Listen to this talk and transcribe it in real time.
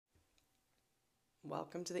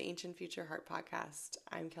Welcome to the Ancient Future Heart Podcast.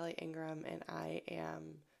 I'm Kelly Ingram, and I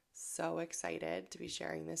am so excited to be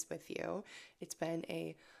sharing this with you. It's been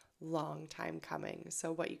a long time coming.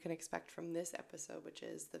 So, what you can expect from this episode, which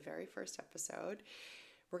is the very first episode,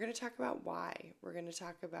 we're going to talk about why. We're going to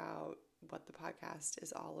talk about what the podcast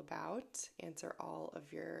is all about, answer all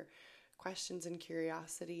of your questions and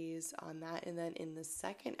curiosities on that. And then in the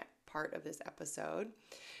second part of this episode,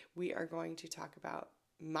 we are going to talk about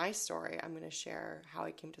my story. I'm going to share how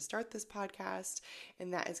I came to start this podcast,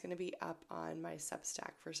 and that is going to be up on my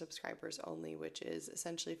Substack for subscribers only, which is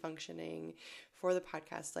essentially functioning for the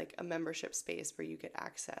podcast like a membership space where you get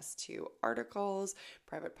access to articles,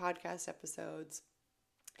 private podcast episodes,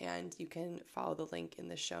 and you can follow the link in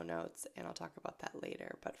the show notes, and I'll talk about that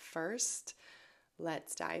later. But first,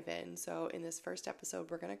 let's dive in. So in this first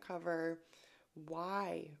episode, we're going to cover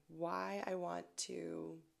why I want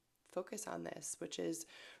to focus on this, which is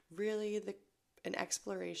really an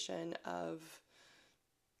exploration of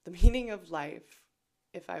the meaning of life,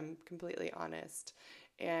 if I'm completely honest,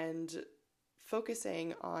 and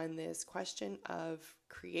focusing on this question of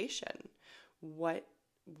creation. What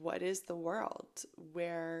is the world?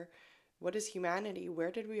 What is humanity? Where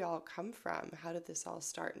did we all come from? How did this all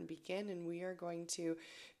start and begin? And we are going to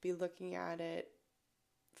be looking at it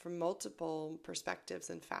from multiple perspectives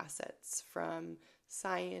and facets, from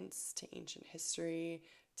science to ancient history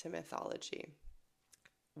to mythology.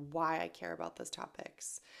 Why I care about those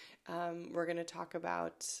topics. We're going to talk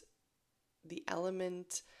about the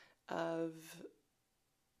element of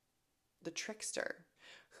the trickster,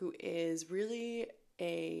 who is really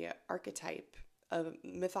a archetype, a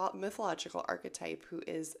mythological archetype, who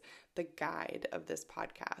is the guide of this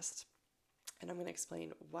podcast. And I'm going to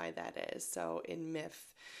explain why that is. So in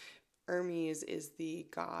myth, Hermes is the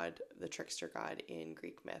god, the trickster god in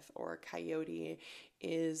Greek myth, or Coyote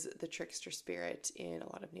is the trickster spirit in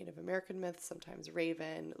a lot of Native American myths, sometimes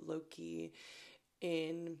Raven, Loki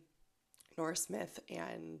in Norse myth,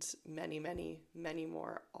 and many, many, many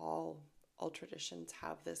more. All traditions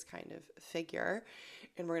have this kind of figure,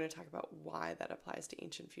 and we're going to talk about why that applies to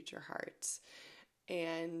Ancient Future Heart.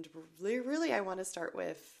 And really, I want to start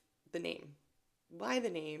with the name. Why the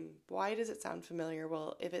name? Why does it sound familiar?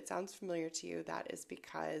 Well, if it sounds familiar to you, that is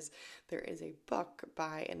because there is a book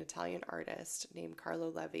by an Italian artist named Carlo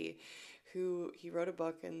Levi, he wrote a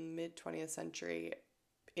book in mid 20th century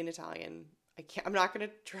in Italian. I'm not going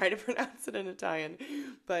to try to pronounce it in Italian,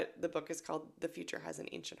 but the book is called The Future Has an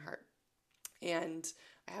Ancient Heart. And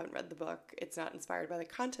I haven't read the book. It's not inspired by the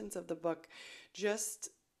contents of the book, just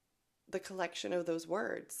the collection of those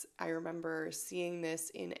words. I remember seeing this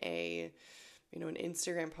in an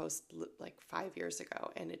Instagram post like 5 years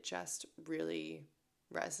ago, and it just really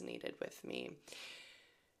resonated with me.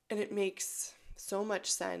 And it makes so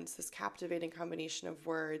much sense. This captivating combination of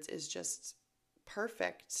words is just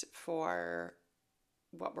perfect for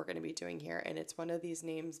what we're going to be doing here. And it's one of these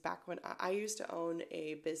names back when I used to own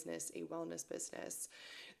a wellness business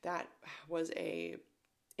that was a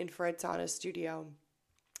infrared sauna studio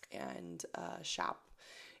and a shop.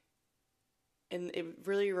 And it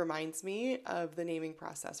really reminds me of the naming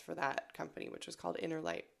process for that company, which was called Inner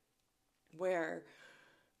Light, where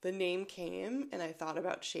the name came and I thought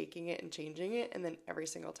about shaking it and changing it. And then every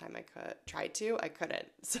single time I couldn't.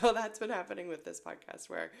 So that's been happening with this podcast,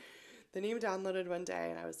 where the name downloaded one day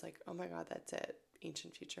and I was like, oh my God, that's it.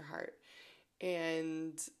 Ancient Future Heart.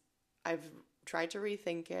 And I've tried to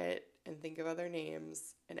rethink it and think of other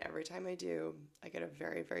names. And every time I do, I get a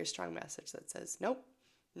very, very strong message that says, nope,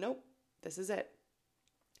 this is it.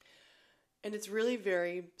 And it's really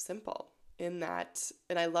very simple in that,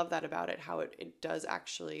 and I love that about it, how it does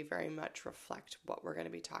actually very much reflect what we're going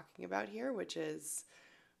to be talking about here, which is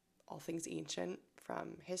all things ancient, from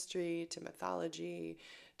history to mythology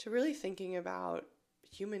to really thinking about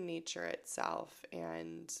human nature itself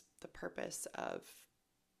and the purpose of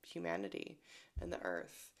humanity and the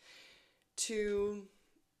earth,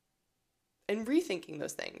 and rethinking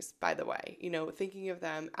those things, by the way, thinking of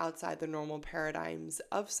them outside the normal paradigms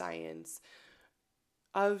of science,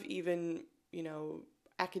 of even,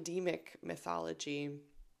 academic mythology,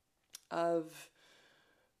 of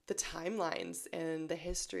the timelines and the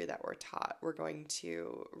history that we're taught. We're going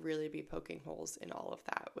to really be poking holes in all of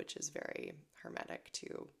that, which is very hermetic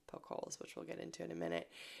to poke holes, which we'll get into in a minute.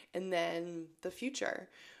 And then the future,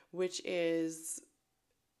 which is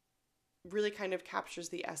really kind of captures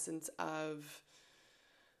the essence of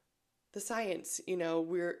the science.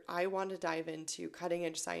 I want to dive into cutting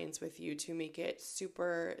edge science with you to make it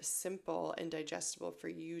super simple and digestible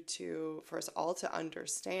for us all to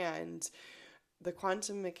understand the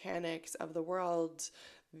quantum mechanics of the world,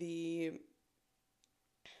 the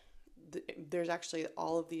there's actually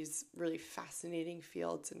all of these really fascinating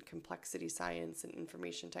fields in complexity science and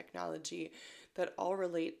information technology that all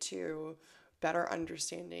relate to better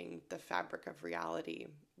understanding the fabric of reality,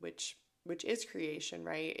 which is creation,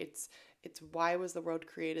 right? It's why was the world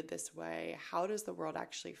created this way? How does the world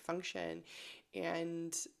actually function?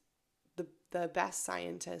 And the best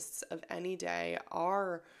scientists of any day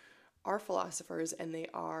are philosophers, and they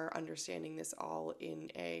are understanding this all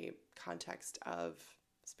in a context of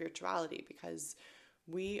spirituality, because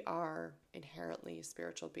we are inherently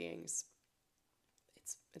spiritual beings.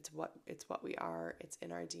 It's what we are. It's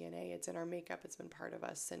in our DNA. It's in our makeup. It's been part of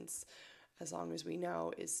us since as long as we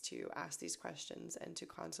know, is to ask these questions and to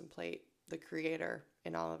contemplate the creator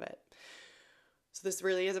in all of it. So this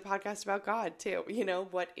really is a podcast about God too.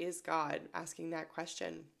 What is God? Asking that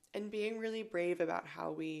question and being really brave about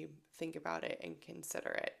how we think about it and consider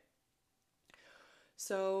it.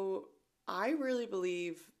 So I really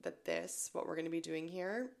believe that what we're going to be doing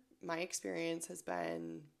here, my experience has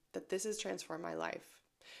been that this has transformed my life.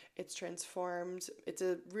 It's transformed, it's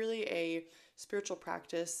really a spiritual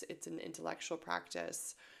practice. It's an intellectual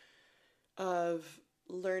practice of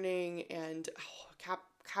learning and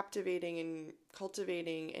captivating and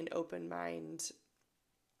cultivating an open mind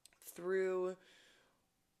through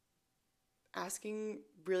asking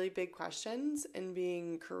really big questions and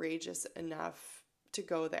being courageous enough to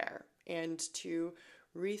go there and to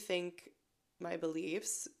rethink my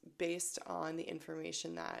beliefs based on the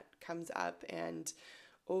information that comes up. And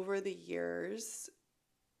over the years,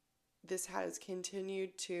 this has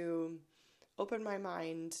continued to open my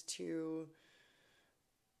mind to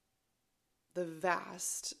the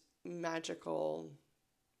vast magical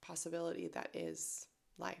possibility that is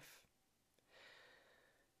life.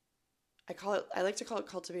 I like to call it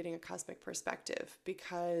cultivating a cosmic perspective,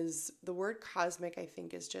 because the word cosmic, I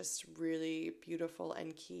think, is just really beautiful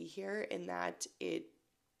and key here, in that it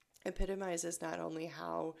epitomizes not only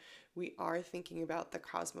how we are thinking about the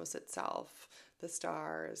cosmos itself, the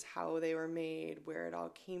stars, how they were made, where it all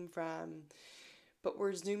came from, but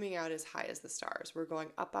we're zooming out as high as the stars. We're going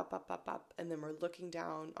up, up, up, up, up, and then we're looking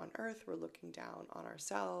down on Earth, we're looking down on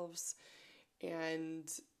ourselves, and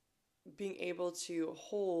being able to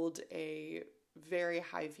hold a very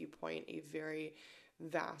high viewpoint, a very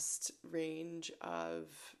vast range of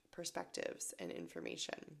perspectives and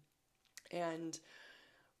information. And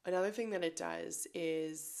another thing that it does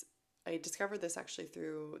is, I discovered this actually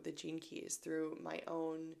through the gene keys, through my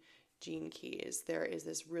own gene keys. There is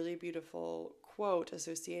this really beautiful quote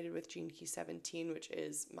associated with gene key 17, which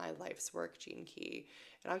is my life's work gene key.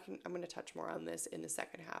 And I'm going to touch more on this in the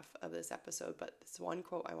second half of this episode, but this one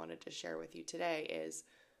quote I wanted to share with you today is,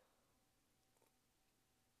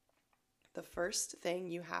 the first thing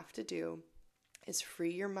you have to do is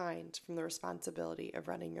free your mind from the responsibility of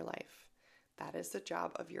running your life. That is the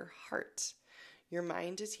job of your heart. Your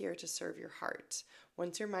mind is here to serve your heart.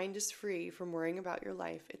 Once your mind is free from worrying about your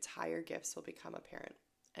life, its higher gifts will become apparent.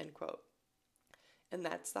 End quote. And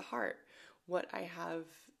that's the heart. What I have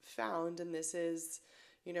found, and this is,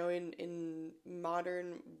 in the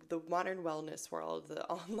modern wellness world, the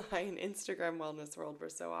online Instagram wellness world, we're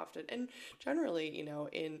so often, and generally,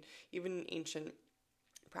 in even ancient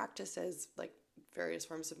practices like various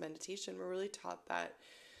forms of meditation, we're really taught that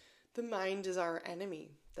the mind is our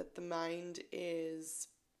enemy, that the mind is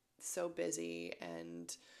so busy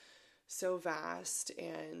and so vast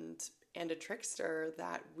and a trickster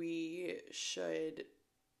that we should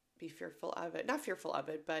be fearful of it. Not fearful of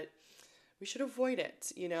it, but we should avoid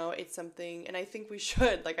it. It's something, and I think we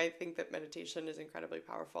should. I think that meditation is incredibly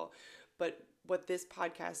powerful. But what this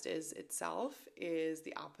podcast is itself is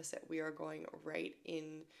the opposite. We are going right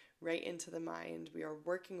into the mind. We are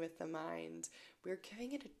working with the mind. We're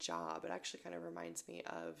giving it a job. It actually kind of reminds me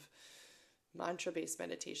of mantra-based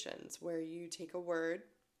meditations, where you take a word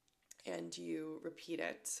and you repeat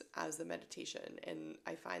it as the meditation. And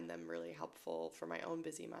I find them really helpful for my own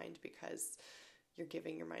busy mind, because you're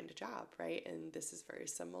giving your mind a job, right? And this is very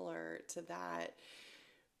similar to that,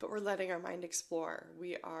 but we're letting our mind explore.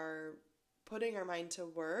 We are putting our mind to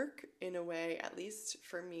work in a way, at least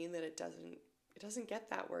for me, that it doesn't get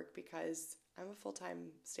that work, because I'm a full-time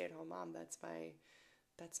stay-at-home mom. That's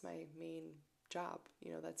my main job.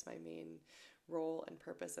 That's my main role and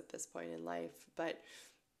purpose at this point in life. But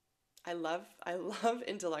I love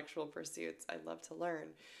intellectual pursuits. I love to learn.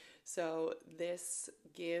 So this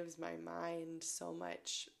gives my mind so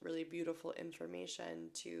much really beautiful information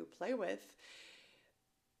to play with,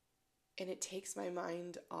 and it takes my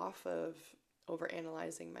mind off of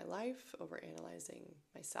overanalyzing my life, overanalyzing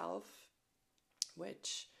myself,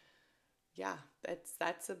 which, yeah,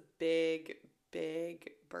 that's a big, big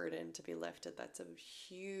burden to be lifted. That's a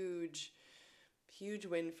huge, huge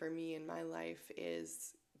win for me in my life,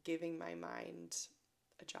 is giving my mind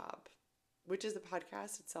a job, which is the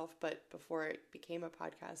podcast itself. But before it became a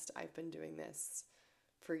podcast, I've been doing this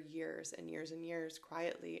for years and years and years,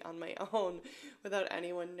 quietly on my own, without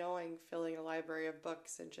anyone knowing, filling a library of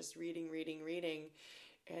books and just reading.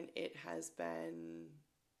 And it has been,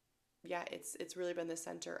 yeah, it's really been the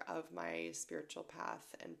center of my spiritual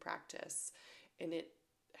path and practice. And it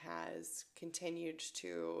has continued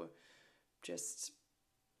to just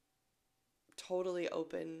totally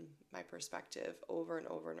open my perspective over and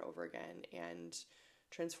over and over again, and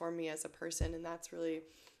transform me as a person. And that's really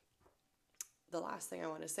the last thing I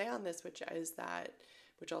want to say on this, which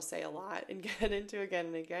I'll say a lot and get into again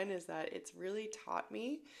and again, is that it's really taught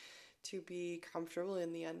me to be comfortable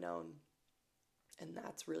in the unknown. And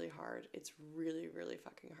that's really hard. It's really, really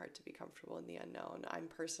fucking hard to be comfortable in the unknown. I'm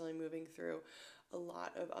personally moving through a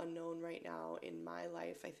lot of unknown right now in my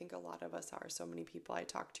life. I think a lot of us are. So many people I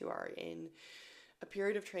talk to are in a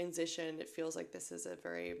period of transition. It feels like this is a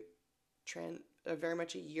very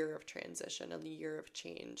much a year of transition, a year of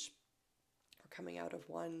change. We're coming out of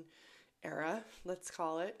one era, let's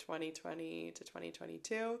call it 2020 to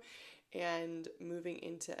 2022, and moving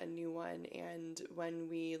into a new one. And when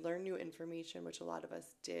we learn new information, which a lot of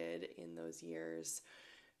us did in those years,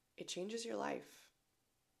 it changes your life.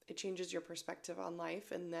 It changes your perspective on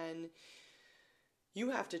life, and then you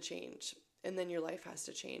have to change, and then your life has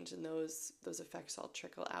to change, and those effects all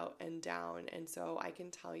trickle out and down. And so I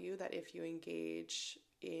can tell you that if you engage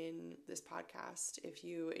in this podcast, if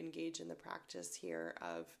you engage in the practice here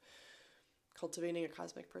of cultivating a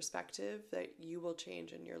cosmic perspective, that you will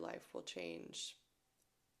change and your life will change.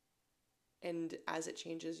 And as it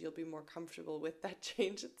changes, you'll be more comfortable with that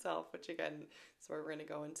change itself, which again is where we're going to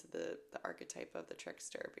go into the archetype of the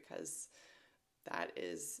trickster, because that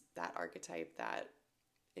is that archetype that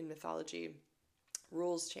in mythology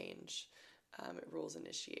rules change. It rules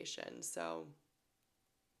initiation. So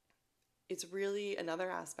it's really, another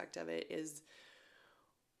aspect of it is,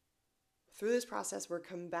 through this process, we're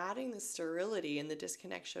combating the sterility and the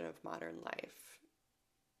disconnection of modern life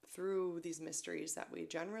through these mysteries that we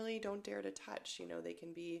generally don't dare to touch. You know, they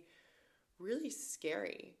can be really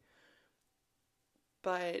scary.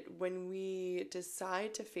 But when we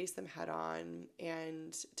decide to face them head on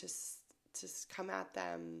and to come at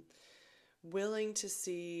them willing to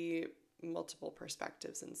see multiple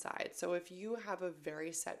perspectives inside. So if you have a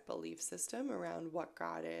very set belief system around what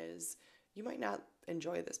God is, you might not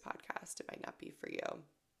enjoy this podcast. It might not be for you.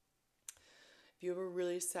 If you have a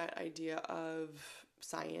really set idea of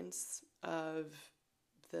science, of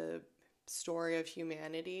the story of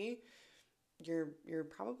humanity, you're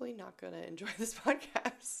probably not going to enjoy this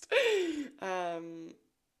podcast.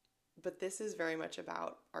 But this is very much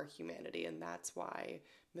about our humanity, and that's why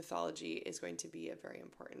mythology is going to be a very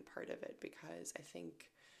important part of it, because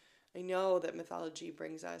I know that mythology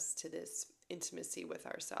brings us to this intimacy with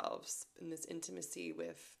ourselves, and this intimacy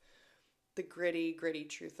with the gritty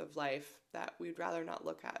truth of life that we'd rather not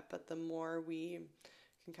look at. But the more we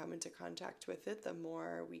can come into contact with it, the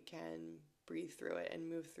more we can breathe through it and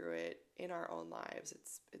move through it in our own lives.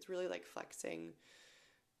 It's really like flexing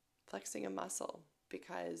a muscle,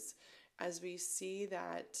 because as we see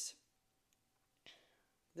that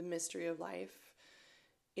the mystery of life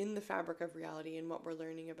in the fabric of reality and what we're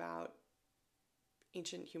learning about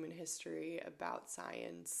ancient human history, about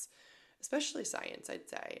science, especially science, I'd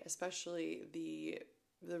say, especially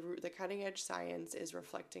the cutting edge science is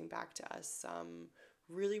reflecting back to us some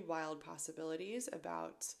really wild possibilities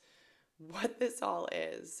about what this all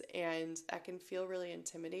is. And that can feel really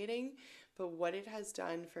intimidating, but what it has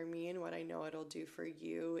done for me and what I know it'll do for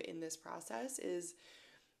you in this process is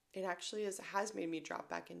it actually has made me drop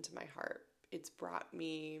back into my heart. It's brought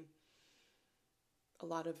me a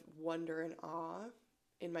lot of wonder and awe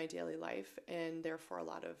in my daily life, and therefore a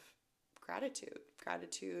lot of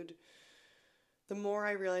gratitude. The more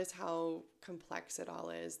I realize how complex it all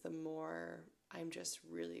is, the more I'm just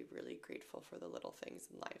really, really grateful for the little things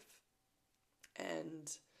in life.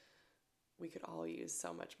 And we could all use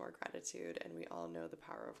so much more gratitude, and we all know the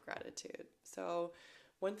power of gratitude. So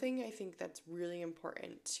one thing I think that's really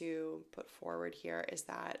important to put forward here is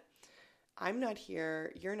that I'm not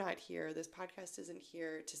here, you're not here, this podcast isn't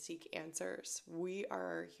here to seek answers. We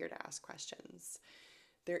are here to ask questions.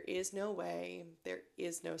 There is no way, there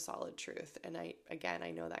is no solid truth. And I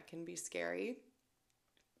know that can be scary,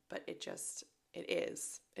 but it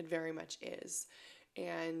is. It very much is.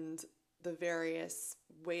 And the various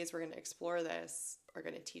ways we're going to explore this are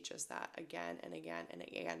going to teach us that again and again and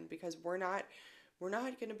again, because we're not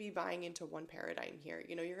going to be buying into one paradigm here.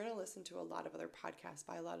 You know, you're going to listen to a lot of other podcasts,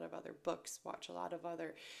 buy a lot of other books, watch a lot of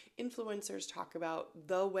other influencers talk about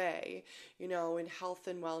the way, you know, in health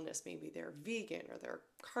and wellness. Maybe they're vegan, or they're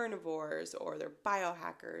carnivores, or they're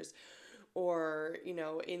biohackers, or, you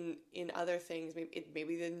know, in other things,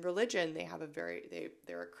 maybe in religion, they have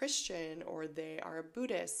they're a Christian, or they are a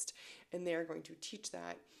Buddhist, and they're going to teach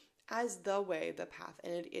that as the way, the path.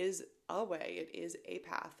 And it is a way, it is a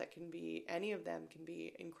path that can be, any of them can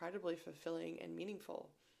be incredibly fulfilling and meaningful.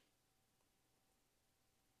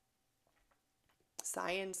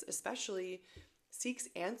 Science especially seeks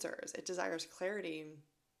answers. It desires clarity,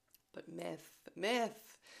 but myth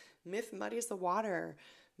muddies the water.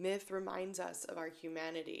 Myth reminds us of our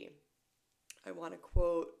humanity. I want to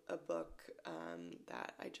quote a book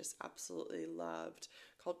that I just absolutely loved,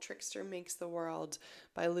 called Trickster Makes the World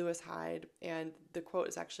by Lewis Hyde. And the quote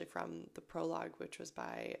is actually from the prologue, which was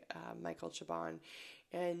by Michael Chabon.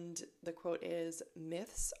 And the quote is,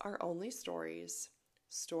 "Myths are only stories,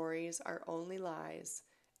 stories are only lies,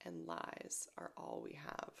 and lies are all we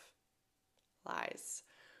have." Lies,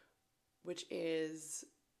 which is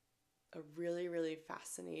a really, really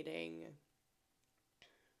fascinating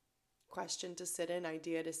question to sit in,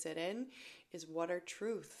 idea to sit in, is what are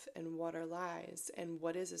truth and what are lies, and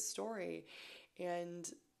what is a story?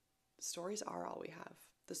 And stories are all we have.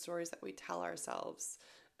 The stories that we tell ourselves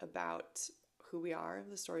about who we are,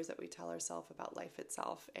 the stories that we tell ourselves about life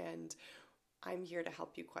itself. And I'm here to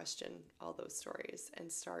help you question all those stories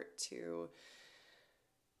and start to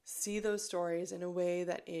see those stories in a way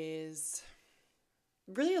that is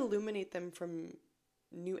really illuminate them from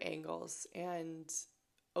new angles and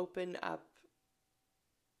open up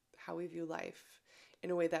how we view life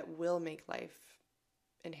in a way that will make life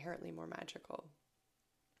inherently more magical,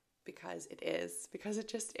 because it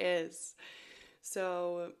just is.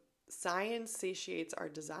 So science satiates our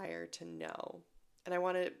desire to know. And I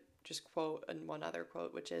want to just quote one other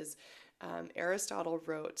quote, which is Aristotle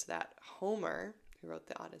wrote that Homer, who wrote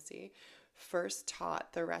the Odyssey, first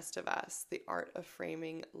taught the rest of us the art of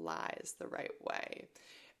framing lies the right way.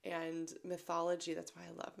 And mythology, that's why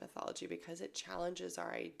I love mythology, because it challenges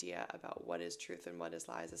our idea about what is truth and what is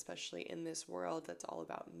lies, especially in this world that's all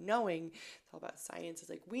about knowing. It's all about science. It's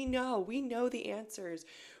like, we know the answers.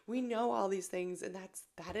 We know all these things, and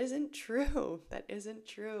that isn't true. That isn't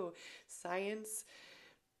true. Science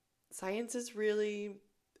is really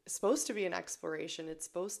supposed to be an exploration. It's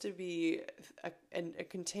supposed to be a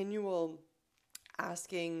continual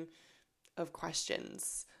asking of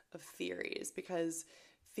questions, of theories, because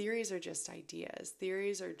theories are just ideas.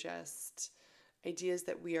 Theories are just ideas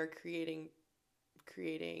that we are creating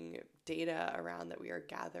data around, that we are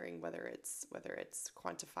gathering, whether it's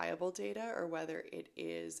quantifiable data or whether it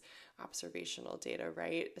is observational data,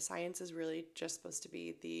 right? Science is really just supposed to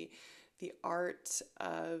be the art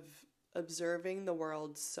of observing the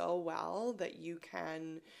world so well that you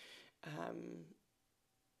can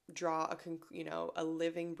draw a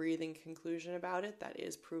living, breathing conclusion about it that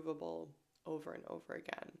is provable over and over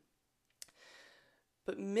again.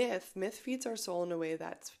 But myth feeds our soul in a way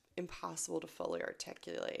that's impossible to fully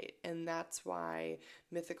articulate, and that's why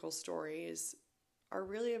mythical stories are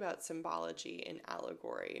really about symbology and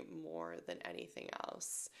allegory more than anything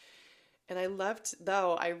else. And I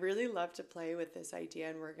really love to play with this idea,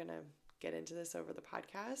 and we're gonna get into this over the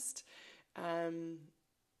podcast,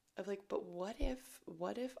 of like, but what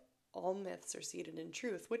if all myths are seated in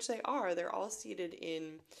truth, which they are. They're all seated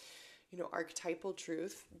in, archetypal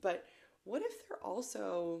truth. But what if they're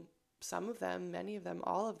also, some of them, many of them,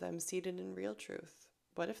 all of them, seated in real truth?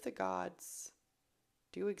 What if the gods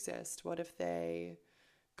do exist? What if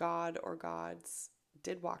God or gods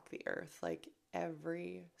did walk the earth, like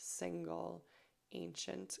every single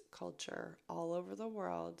ancient culture all over the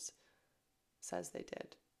world says they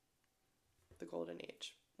did? The Golden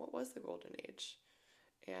Age. What was the Golden Age?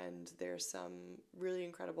 And there's some really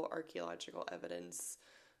incredible archaeological evidence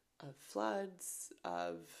of floods,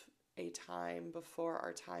 of a time before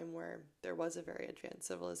our time where there was a very advanced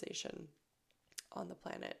civilization on the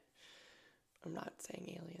planet. I'm not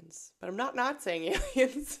saying aliens, but I'm not saying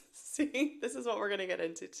aliens. See, this is what we're going to get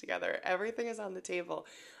into together. Everything is on the table.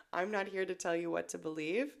 I'm not here to tell you what to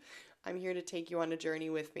believe. I'm here to take you on a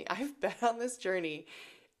journey with me. I've been on this journey,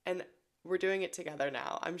 and we're doing it together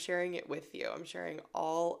now. I'm sharing it with you. I'm sharing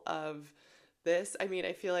all of this. I mean,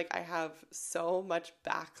 I feel like I have so much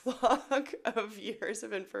backlog of years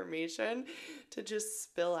of information to just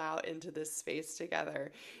spill out into this space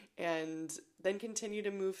together, and then continue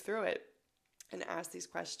to move through it and ask these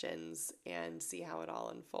questions and see how it all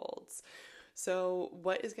unfolds. So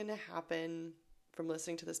what is going to happen from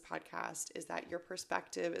listening to this podcast is that your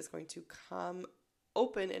perspective is going to come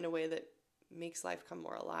open in a way that makes life come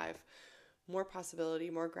more alive, more possibility,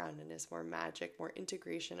 more groundedness, more magic, more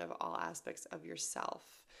integration of all aspects of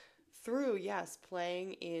yourself through, yes,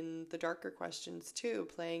 playing in the darker questions too,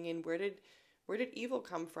 playing in where did evil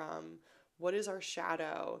come from? What is our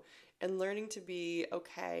shadow? And learning to be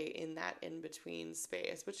okay in that in-between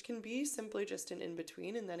space, which can be simply just an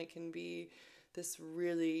in-between, and then it can be this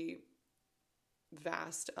really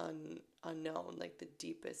vast unknown, like the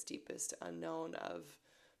deepest unknown of,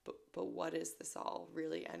 but what is this all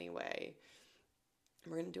really anyway?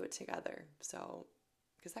 And we're going to do it together. So,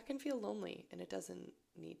 because that can feel lonely, and it doesn't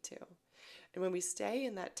need to. And when we stay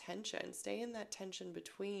in that tension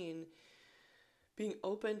between being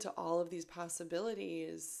open to all of these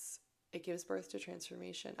possibilities, it gives birth to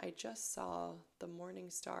transformation. I just saw the morning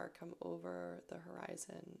star come over the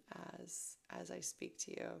horizon as I speak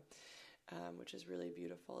to you, which is really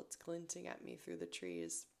beautiful. It's glinting at me through the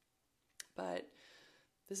trees. But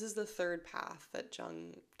this is the third path that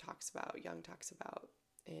Jung talks about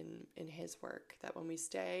in his work, that when we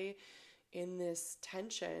stay in this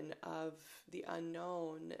tension of the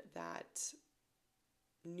unknown, that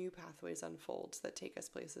new pathways unfold that take us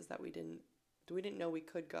places that we didn't know we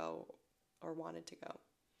could go or wanted to go.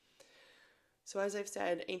 So as I've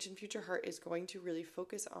said, Ancient Future Heart is going to really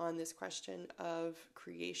focus on this question of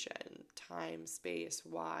creation, time, space,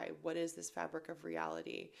 why, what is this fabric of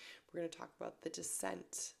reality? We're going to talk about the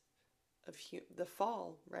descent of the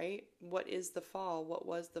fall, right? What is the fall? What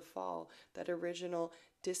was the fall? That original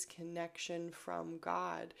disconnection from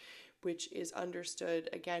God, which is understood,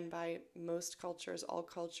 again, by most cultures, all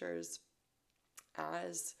cultures,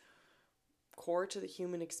 as core to the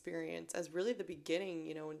human experience, as really the beginning,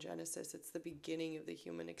 in Genesis, it's the beginning of the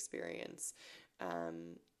human experience.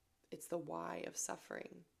 It's the why of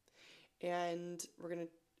suffering. And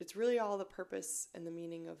it's really all the purpose and the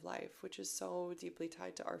meaning of life, which is so deeply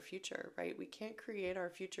tied to our future, right? We can't create our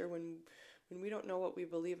future when we don't know what we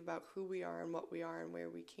believe about who we are and what we are and where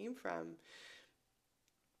we came from.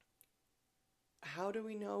 How do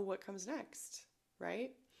we know what comes next,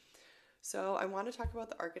 right? So I want to talk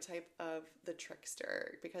about the archetype of the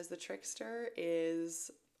trickster, because the trickster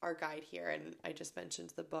is our guide here. And I just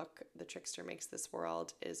mentioned the book, The Trickster Makes This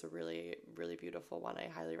World, is a really, really beautiful one. I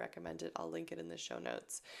highly recommend it. I'll link it in the show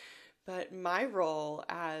notes. But my role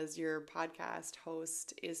as your podcast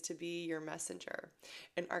host is to be your messenger.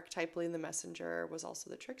 And archetypally, the messenger was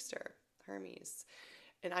also the trickster, Hermes.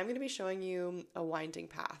 And I'm going to be showing you a winding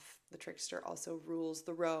path. The trickster also rules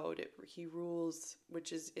the road. He rules,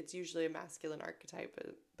 it's usually a masculine archetype,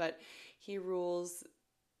 but he rules,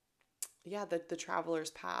 the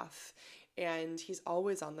traveler's path. And he's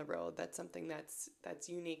always on the road. That's something that's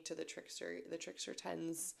unique to the trickster. The trickster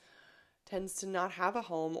tends to not have a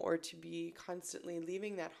home, or to be constantly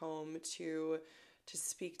leaving that home to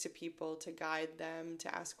speak to people, to guide them,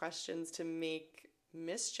 to ask questions, to make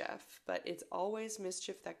mischief. But it's always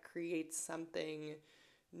mischief that creates something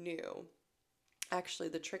new. Actually,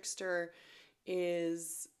 the trickster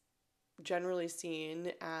is generally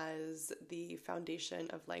seen as the foundation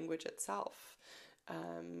of language itself.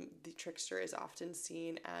 The trickster is often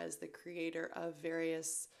seen as the creator of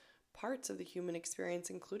various parts of the human experience,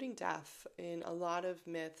 including death. In a lot of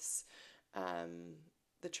myths,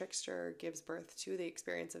 the trickster gives birth to the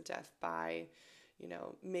experience of death by,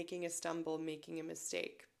 making a stumble, making a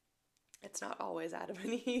mistake. It's not always Adam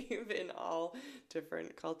and Eve in all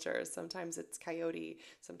different cultures. Sometimes it's Coyote,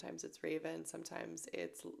 sometimes it's Raven, sometimes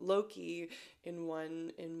it's Loki in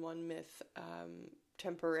one myth,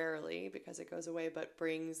 temporarily, because it goes away, but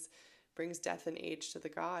brings death and age to the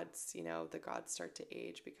gods. The gods start to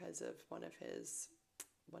age because of one of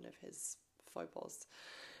his foibles.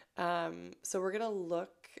 So we're gonna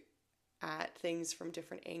look at things from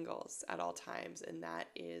different angles at all times, and that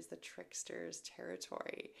is the trickster's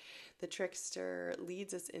territory. The trickster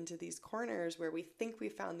leads us into these corners where we think we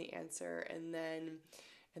found the answer, and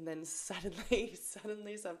then suddenly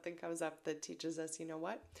something comes up that teaches us,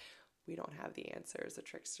 what? We don't have the answers. The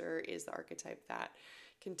trickster is the archetype that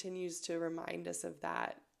continues to remind us of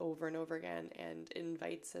that over and over again, and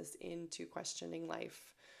invites us into questioning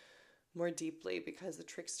life more deeply, because the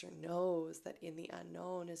trickster knows that in the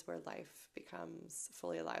unknown is where life becomes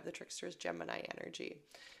fully alive. The trickster is Gemini energy,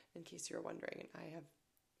 in case you're wondering. I have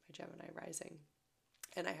my Gemini rising,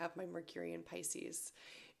 and I have my Mercury in Pisces,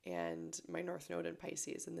 and my North Node in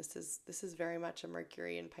Pisces, and this is very much a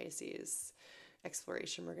Mercury in Pisces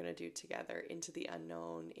exploration we're going to do together into the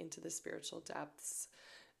unknown, into the spiritual depths,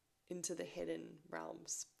 into the hidden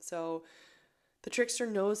realms. So The trickster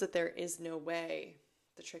knows that there is no way.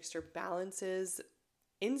 The trickster balances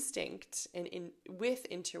instinct and with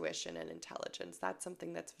intuition and intelligence. That's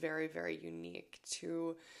something that's very, very unique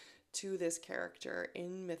to this character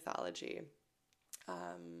in mythology,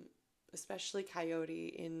 especially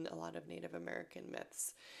coyote in a lot of Native American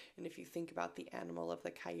myths. And if you think about the animal of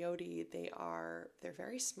the coyote, they're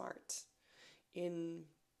very smart in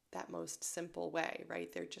that most simple way,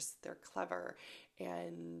 right? They're clever,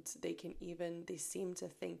 and they seem to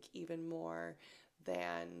think even more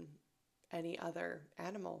than any other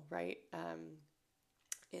animal, right?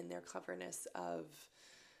 In their cleverness of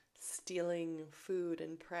stealing food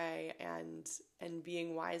and prey and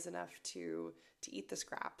being wise enough to eat the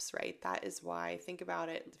scraps, right? That is why, think about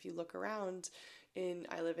it, if you look around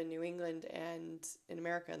I live in New England and in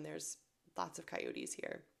America, and there's lots of coyotes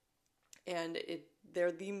here. And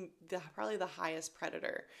they're probably the highest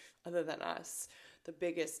predator other than us, the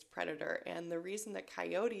biggest predator. And the reason that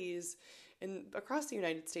coyotes, and across the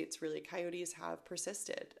United States, really, coyotes have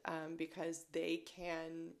persisted because they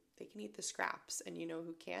can eat the scraps. And you know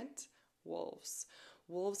who can't? Wolves.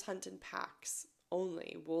 Wolves hunt in packs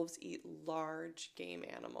only. Wolves eat large game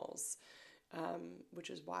animals,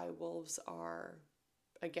 which is why wolves are,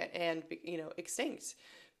 again, extinct,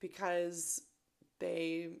 because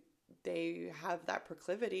they have that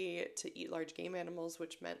proclivity to eat large game animals,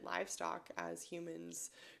 which meant livestock as humans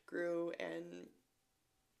grew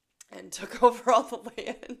and took over all the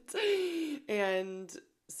land. And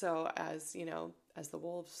so as the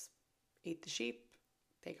wolves ate the sheep,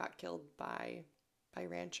 they got killed by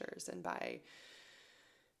ranchers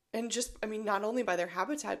not only by their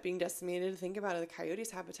habitat being decimated. Think about it, the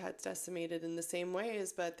coyote's habitat's decimated in the same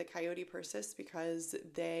ways, but the coyote persists because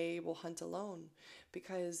they will hunt alone,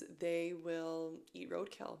 because they will eat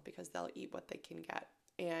roadkill, because they'll eat what they can get.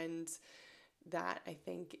 And that, I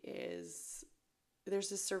think, there's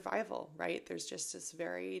this survival, right? There's just this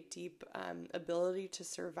very deep ability to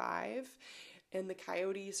survive. And the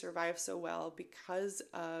coyote survives so well because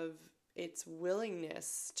of its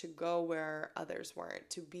willingness to go where others weren't,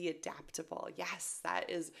 to be adaptable. Yes, that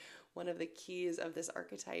is one of the keys of this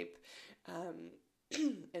archetype. And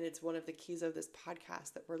it's one of the keys of this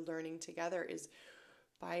podcast that we're learning together, is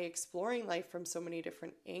by exploring life from so many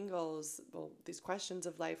different angles, these questions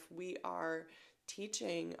of life, we are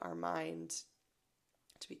teaching our mind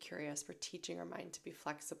to be curious. We're teaching our mind to be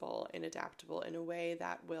flexible and adaptable in a way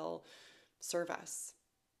that will serve us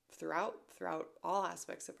throughout all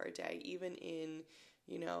aspects of our day, even in,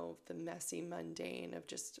 the messy mundane of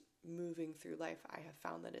just moving through life. I have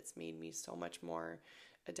found that it's made me so much more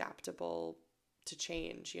adaptable to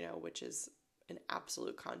change, which is an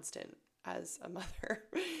absolute constant as a mother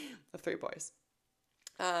of 3 boys.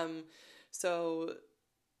 So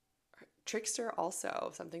Trickster,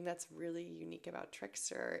 also, something that's really unique about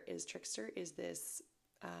Trickster is this,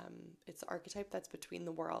 it's the archetype that's between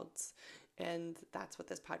the worlds. And that's what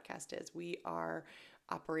this podcast is. We are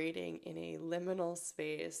operating in a liminal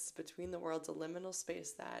space between the worlds, a liminal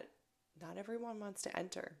space that not everyone wants to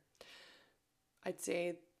enter. I'd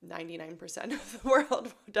say 99% of the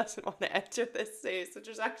world doesn't want to enter this space, which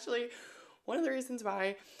is actually one of the reasons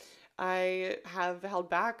why I have held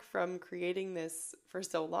back from creating this for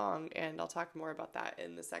so long. And I'll talk more about that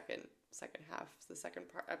in the second half, the second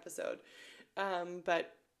part episode.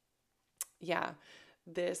 But yeah,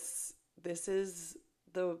 this is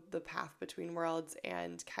the path between worlds,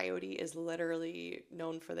 and coyote is literally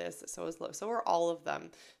known for this. So are all of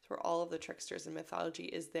them. So are all of the tricksters in mythology.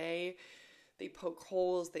 Is they poke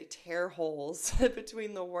holes, they tear holes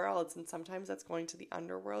between the worlds, and sometimes that's going to the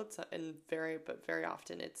underworld. And very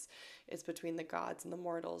often it's between the gods and the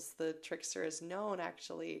mortals. The trickster is known,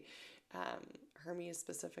 actually. Hermes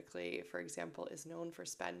specifically, for example, is known for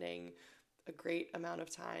spending a great amount of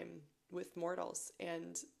time with mortals,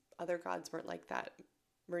 and other gods weren't like that.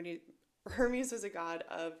 Hermes was a god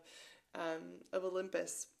of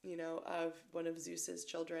Olympus, of one of Zeus's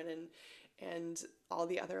children, and all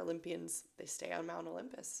the other Olympians, they stay on Mount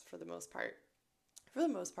Olympus for the most part. For the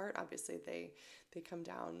most part, obviously they come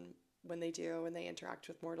down when they do, and they interact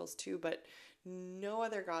with mortals too, but no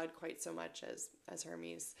other god quite so much as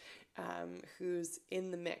Hermes, who's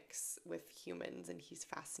in the mix with humans, and he's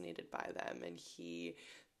fascinated by them, and he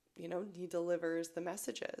delivers the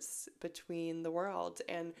messages between the worlds.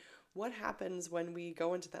 And what happens when we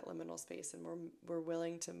go into that liminal space and we're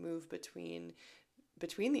willing to move between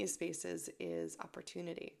these spaces is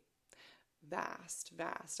opportunity. Vast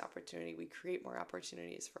opportunity. We create more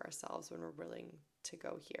opportunities for ourselves when we're willing to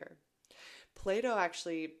go here. Plato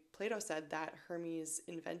said that Hermes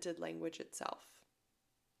invented language itself.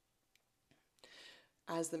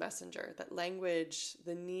 as the messenger, that language,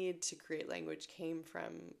 the need to create language came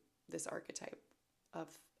from this archetype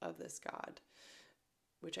of this God,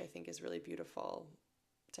 which I think is really beautiful,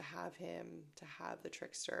 to have him, to have the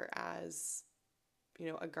trickster as,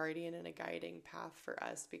 a guardian and a guiding path for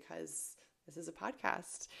us, because this is a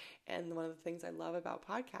podcast. And one of the things I love about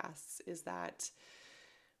podcasts is that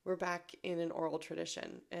we're back in an oral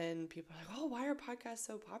tradition, and people are like, oh, why are podcasts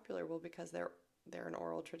so popular? Well, because they're an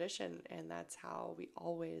oral tradition, and that's how we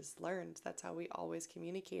always learned. That's how we always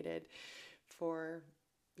communicated for,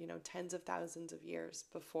 tens of thousands of years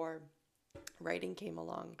before writing came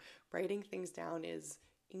along. Writing things down is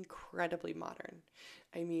incredibly modern.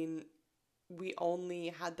 I mean, we only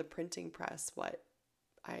had the printing press,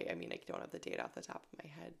 I don't have the date off the top of my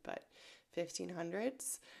head, but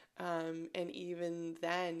 1500s. And even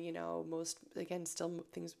then, most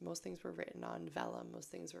things were written on vellum.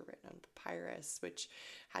 Most things were written on papyrus, which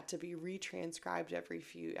had to be retranscribed every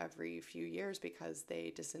few years because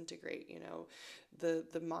they disintegrate.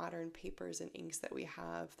 The modern papers and inks that we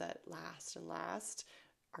have that last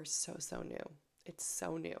are so new. It's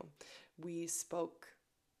so new. We spoke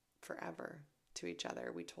forever to each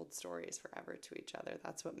other. We told stories forever to each other.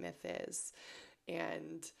 That's what myth is.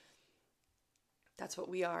 And that's what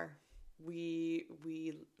we are. We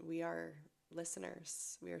are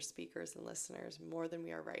listeners. We are speakers and listeners more than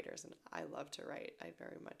we are writers. And I love to write. I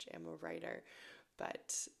very much am a writer,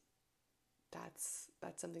 but that's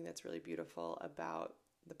something that's really beautiful about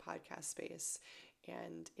the podcast space.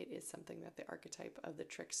 And it is something that the archetype of the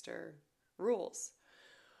trickster rules.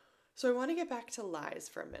 So I want to get back to lies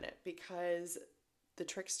for a minute, because the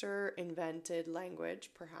trickster invented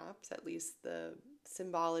language, perhaps, at least the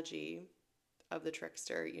symbology of the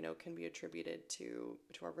trickster, can be attributed to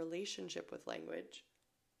our relationship with language.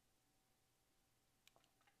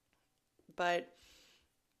 But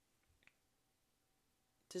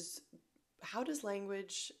how does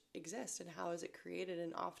language exist, and how is it created?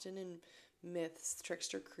 And often in myths,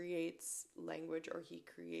 trickster creates language, or he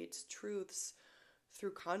creates truths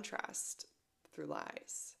through contrast, through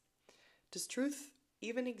lies. Does truth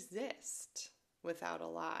even exist without a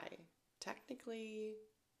lie? Technically,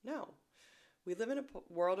 no. We live in a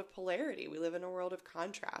world of polarity. We live in a world of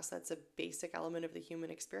contrast. That's a basic element of the human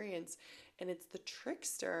experience. And it's the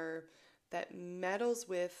trickster that meddles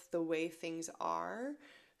with the way things are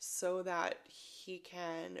so that he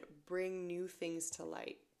can bring new things to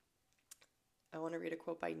light. I want to read a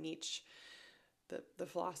quote by Nietzsche, the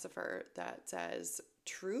philosopher, that says,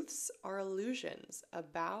 "Truths are illusions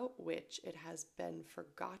about which it has been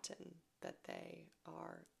forgotten that they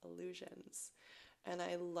are illusions." And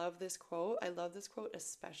I love this quote. I love this quote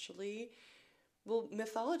especially. Well,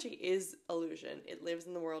 mythology is illusion. It lives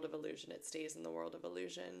in the world of illusion. It stays in the world of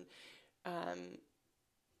illusion.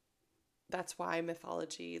 That's why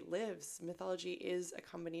mythology lives. Mythology is a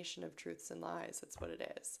combination of truths and lies. That's what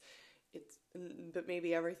it is. But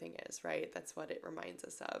maybe everything is, right? That's what it reminds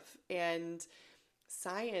us of. And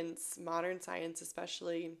science, modern science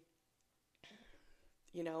especially,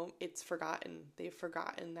 it's forgotten. They've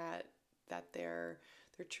forgotten that their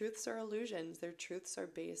truths are illusions. Their truths are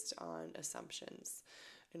based on assumptions.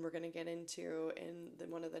 And we're going to get into, in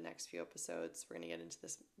one of the next few episodes, we're going to get into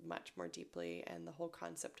this much more deeply and the whole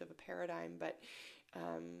concept of a paradigm. But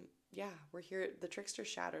we're here. The trickster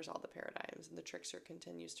shatters all the paradigms, and the trickster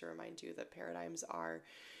continues to remind you that paradigms are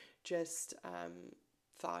just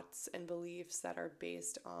thoughts and beliefs that are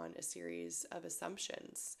based on a series of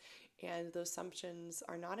assumptions, and those assumptions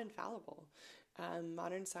are not infallible.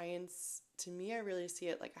 Modern science, to me, I really see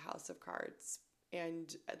it like a house of cards.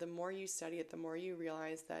 And the more you study it, the more you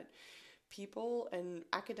realize that people, and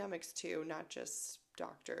academics too, not just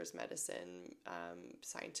doctors, medicine,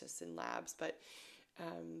 scientists in labs, but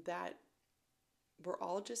that we're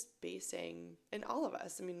all just basing, and all of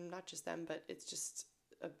us, not just them, but it's just,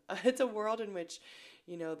 it's a world in which,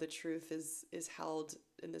 the truth is held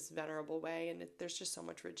in this venerable way, and there's just so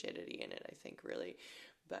much rigidity in it, I think, really.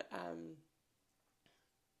 But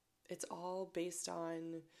it's all based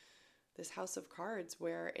on this house of cards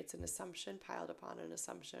where it's an assumption piled upon an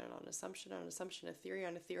assumption on assumption on assumption, a theory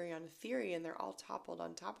on a theory on a theory, and they're all toppled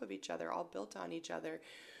on top of each other, all built on each other.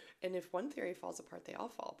 And if one theory falls apart, they all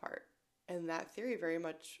fall apart. And that theory very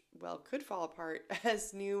much, could fall apart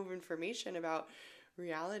as new information about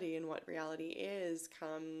reality and what reality is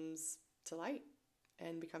comes to light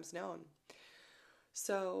and becomes known.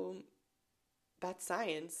 So that's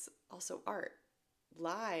science, also art.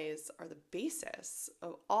 Lies are the basis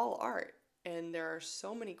of all art. And there are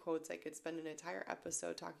so many quotes. I could spend an entire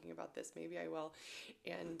episode talking about this. Maybe I will.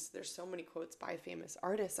 And there's so many quotes by famous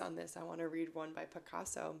artists on this. I want to read one by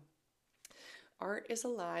Picasso. Art is a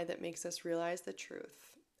lie that makes us realize the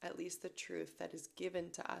truth, at least the truth that is given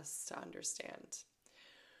to us to understand.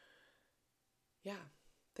 Yeah,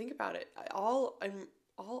 think about it. All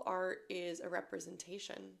art is a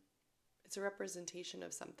representation. It's a representation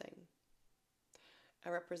of something.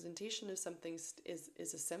 A representation of something is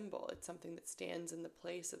a symbol. It's something that stands in the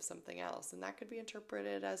place of something else, and that could be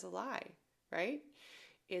interpreted as a lie, right?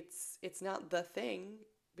 It's not the thing,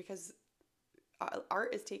 because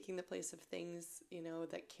art is taking the place of things,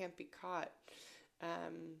 that can't be caught. I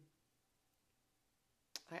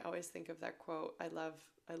always think of that quote. I love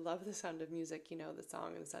The Sound of Music, the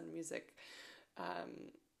song and The Sound of Music.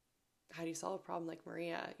 How do you solve a problem like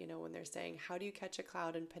Maria? When they're saying, how do you catch a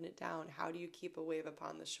cloud and pin it down? How do you keep a wave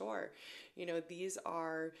upon the shore? These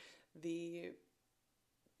are the,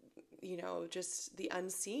 just the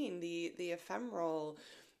unseen, the ephemeral,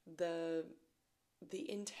 the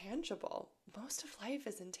intangible. Most of life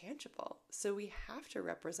is intangible. So we have to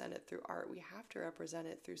represent it through art. We have to represent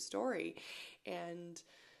it through story. And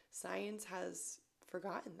science has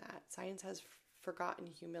forgotten that. Science has forgotten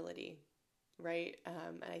humility, right?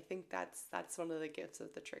 And I think that's one of the gifts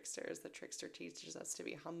of the tricksters. The trickster teaches us to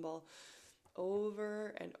be humble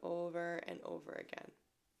over and over and over again.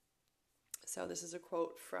 So this is a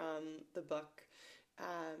quote from the book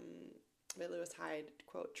by Lewis Hyde,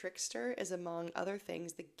 quote, "Trickster is among other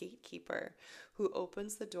things the gatekeeper who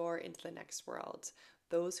opens the door into the next world.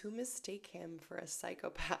 Those who mistake him for a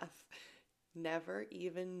psychopath never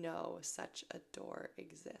even know such a door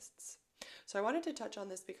exists." So I wanted to touch on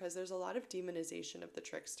this because there's a lot of demonization of the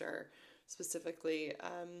trickster, specifically,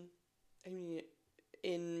 in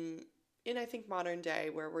I think modern day,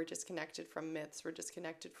 where we're disconnected from myths, we're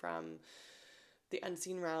disconnected from the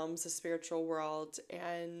unseen realms, the spiritual world.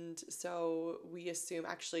 And so we assume,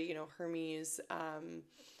 actually, Hermes,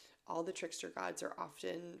 all the trickster gods are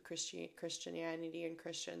often Christianity, and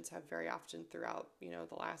Christians have very often throughout, the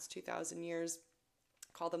last 2,000 years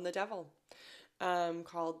called them the devil,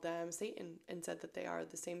 called them Satan, and said that they are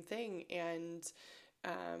the same thing. And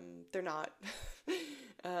they're not.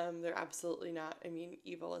 They're absolutely not.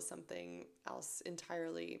 Evil is something else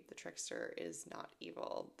entirely. The trickster is not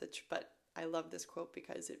evil. But I love this quote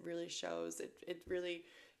because it really shows, it really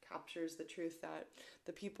captures the truth that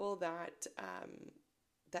the people that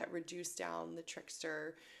reduce down the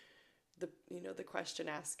trickster, the question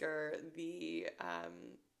asker, the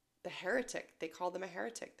heretic, they call them a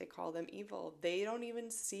heretic, they call them evil. They don't even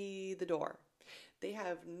see the door. They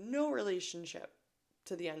have no relationship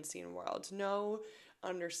to the unseen world, no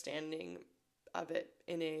understanding of it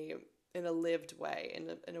in a lived way,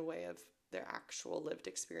 in a way of their actual lived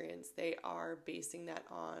experience. They are basing that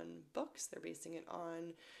on books. They're basing it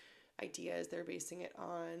on ideas. They're basing it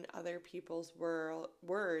on other people's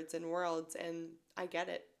words and worlds. And I get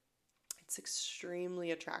it. It's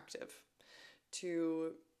extremely attractive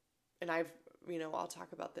to, and I'll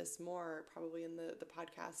talk about this more probably in the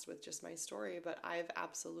podcast with just my story, but I've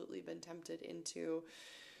absolutely been tempted into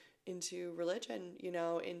religion,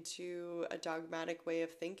 into a dogmatic way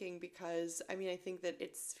of thinking, because I think that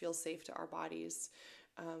it feels safe to our bodies.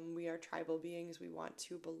 We are tribal beings. We want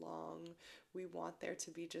to belong. We want there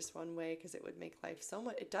to be just one way, because it would make life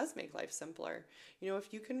it does make life simpler.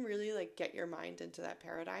 If you can really get your mind into that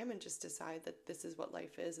paradigm and just decide that this is what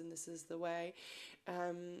life is and this is the way,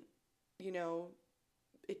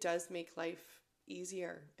 it does make life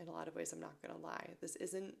easier in a lot of ways. I'm not going to lie. This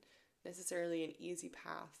isn't necessarily an easy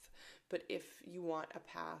path, but if you want a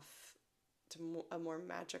path to a more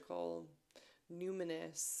magical,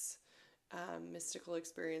 numinous, mystical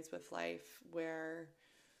experience with life, where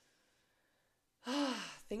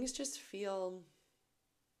things just feel,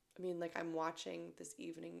 I'm watching this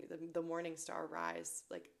evening, the morning star rise,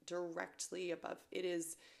 directly above. It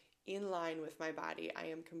is in line with my body. I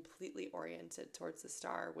am completely oriented towards the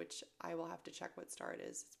star, which I will have to check what star it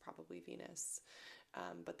is. It's probably Venus.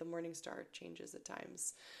 But the morning star changes at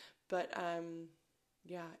times. But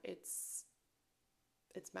yeah, it's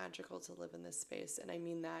magical to live in this space. And I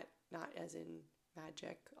mean that not as in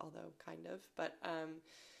magic, although kind of, but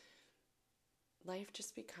life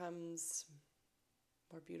just becomes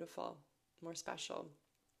more beautiful, more special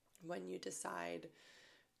when you decide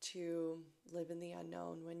to live in the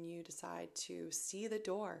unknown, when you decide to see the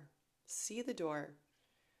door,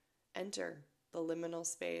 enter the liminal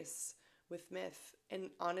space with myth. And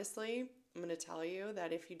honestly, I'm going to tell you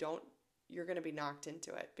that if you don't, you're going to be knocked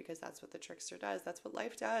into it, because that's what the trickster does. That's what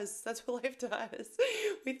life does.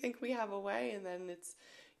 We think we have a way, and then it's,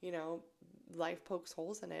 life pokes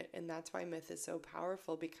holes in it. And that's why myth is so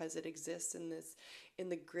powerful, because it exists in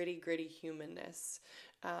the gritty humanness,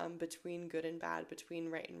 between good and bad, between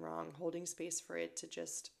right and wrong, holding space for it to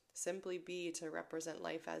just simply be, to represent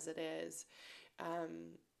life as it is.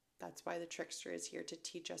 That's why the trickster is here, to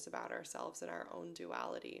teach us about ourselves and our own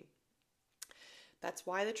duality. That's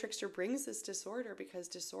why the trickster brings this disorder, because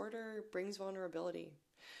disorder brings vulnerability.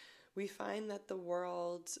 We find that the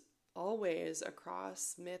world always,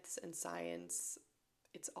 across myths and science,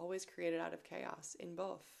 it's always created out of chaos in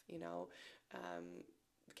both,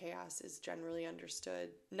 chaos is generally understood.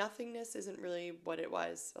 Nothingness isn't really what it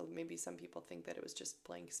was. Maybe some people think that it was just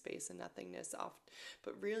blank space and nothingness off,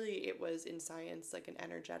 but really it was, in science, like an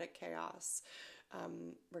energetic chaos.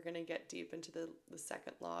 We're going to get deep into the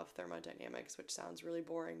second law of thermodynamics, which sounds really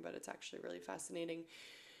boring, but it's actually really fascinating.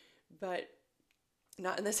 But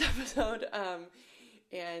not in this episode.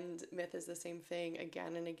 And myth is the same thing.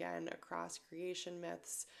 Again and again, across creation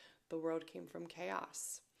myths, the world came from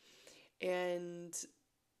chaos. And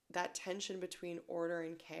that tension between order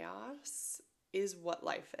and chaos is what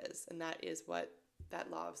life is. And that is what that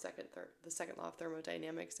the second law of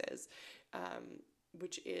thermodynamics is,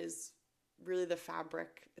 which is really the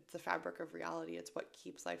fabric. It's the fabric of reality. It's what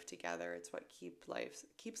keeps life together. It's what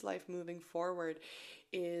keeps life moving forward,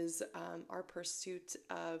 is our pursuit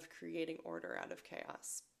of creating order out of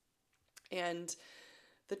chaos. And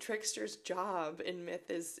the trickster's job in myth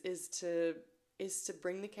is to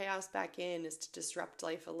bring the chaos back in, is to disrupt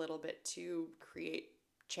life a little bit, to create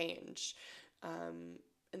change. And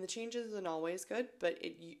the change isn't always good, but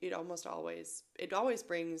it always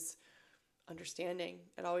brings understanding.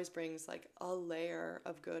 It always brings like a layer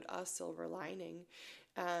of good, a silver lining,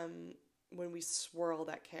 when we swirl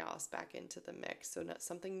that chaos back into the mix, so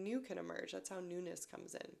something new can emerge. That's how newness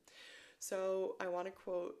comes in. So I want to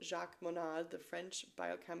quote Jacques Monod, the French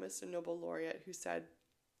biochemist and Nobel laureate, who said,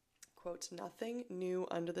 quote, "Nothing new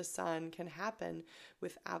under the sun can happen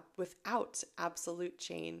without absolute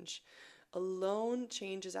change. Alone,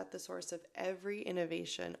 change is at the source of every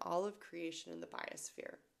innovation, all of creation in the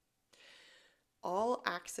biosphere. All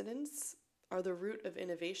accidents are the root of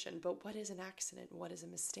innovation, but what is an accident? What is a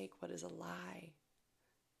mistake? What is a lie?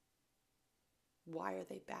 Why are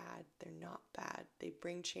they bad? They're not bad. They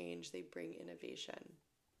bring change. They bring innovation.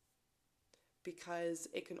 Because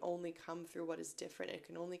it can only come through what is different. It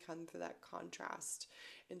can only come through that contrast.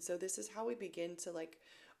 And so this is how we begin to, like,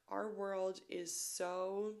 our world is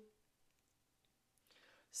so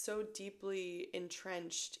deeply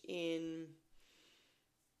entrenched in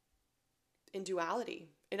duality.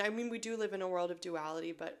 And I mean, we do live in a world of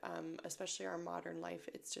duality, but especially our modern life,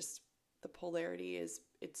 it's just, the polarity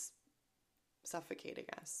it's suffocating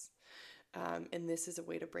us. And this is a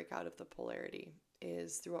way to break out of the polarity,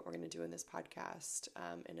 is through what we're going to do in this podcast.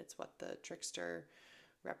 And it's what the trickster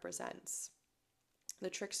represents. The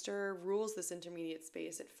trickster rules this intermediate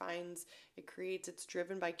space. It's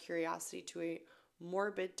driven by curiosity to a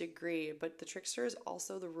morbid degree, but the trickster is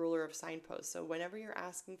also the ruler of signposts. So whenever you're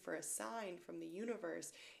asking for a sign from the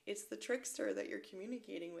universe, it's the trickster that you're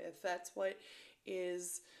communicating with. That's what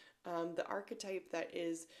is the archetype that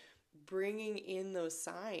is bringing in those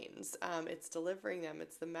signs. It's delivering them.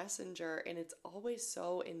 It's the messenger, and it's always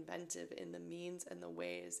so inventive in the means and the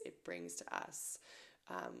ways it brings to us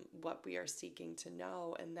what we are seeking to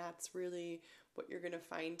know. And that's really what you're going to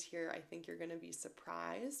find here. I think you're going to be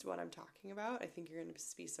surprised what I'm talking about. I think you're going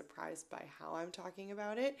to be surprised by how I'm talking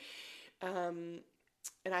about it. And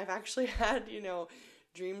I've actually had,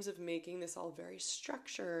 dreams of making this all very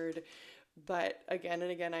structured. But again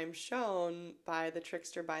and again, I'm shown by the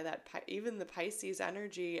trickster, by that, even the Pisces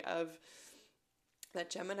energy of that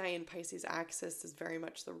Gemini and Pisces axis is very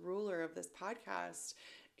much the ruler of this podcast.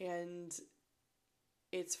 And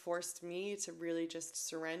it's forced me to really just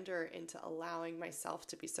surrender into allowing myself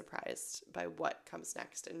to be surprised by what comes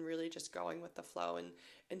next, and really just going with the flow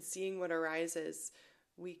and seeing what arises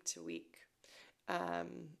week to week.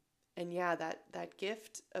 And yeah, that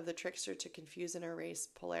gift of the trickster to confuse and erase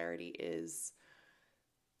polarity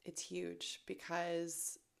it's huge,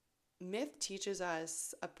 because myth teaches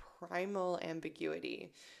us a primal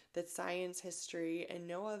ambiguity that science, history, and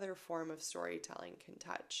no other form of storytelling can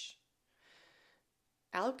touch.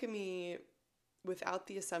 Alchemy, without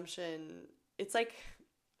the assumption, it's like,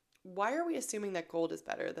 why are we assuming that gold is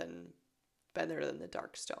better than the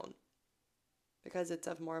dark stone? Because it's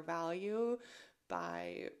of more value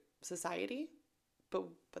by society, but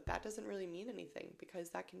that doesn't really mean anything, because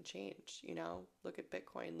that can change. Look at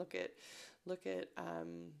Bitcoin. Look at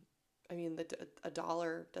a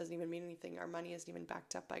dollar doesn't even mean anything. Our money isn't even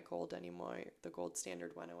backed up by gold anymore. The gold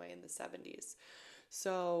standard went away in the 70s.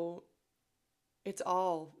 So It's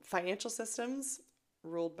all financial systems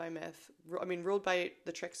ruled by myth. Ruled by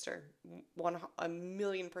the trickster,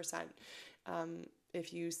 1,000,000%.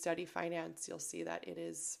 If you study finance, you'll see that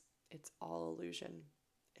it's all illusion.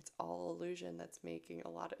 It's all illusion that's making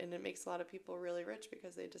and it makes a lot of people really rich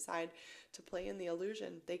because they decide to play in the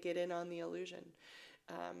illusion. They get in on the illusion.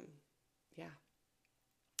 Yeah,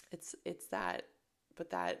 it's that, but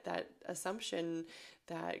that assumption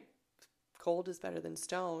that gold is better than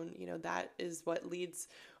stone, that is what leads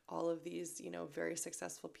all of these, very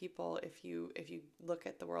successful people. If you look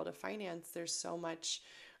at the world of finance, there's so much,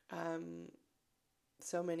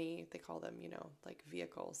 so many, they call them, like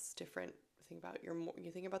vehicles, different.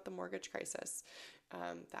 You think about the mortgage crisis,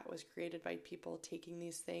 that was created by people taking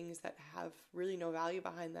these things that have really no value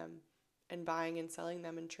behind them and buying and selling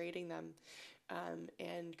them and trading them,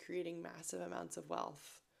 and creating massive amounts of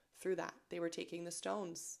wealth through that. They were taking the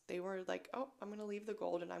stones. They were like, oh, I'm going to leave the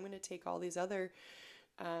gold and I'm going to take all these other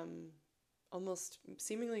almost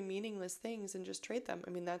seemingly meaningless things and just trade them.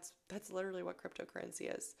 That's literally what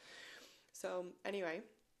cryptocurrency is. So anyway,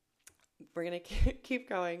 we're going to keep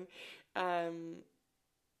going.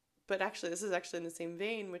 But actually, this is actually in the same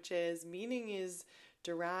vein, which is meaning is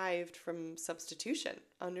derived from substitution,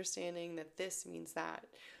 understanding that this means that.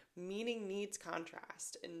 Meaning needs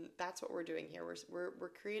contrast, and that's what we're doing here.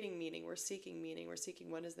 We're creating meaning. We're seeking meaning. We're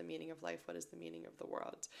seeking what is the meaning of life, what is the meaning of the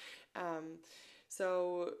world.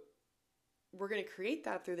 So we're going to create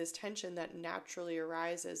that through this tension that naturally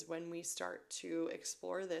arises when we start to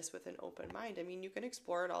explore this with an open mind. You can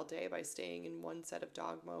explore it all day by staying in one set of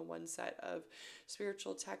dogma, one set of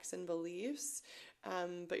spiritual texts and beliefs,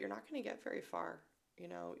 but you're not going to get very far.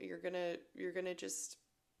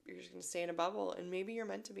 You're just going to stay in a bubble, and maybe you're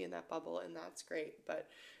meant to be in that bubble, and that's great. But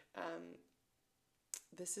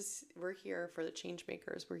we're here for the change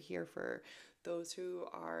makers. We're here for those who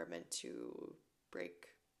are meant to break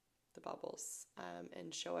the bubbles,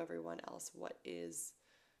 and show everyone else what is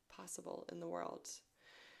possible in the world.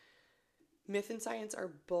 Myth and science are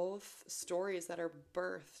both stories that are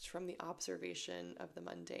birthed from the observation of the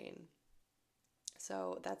mundane.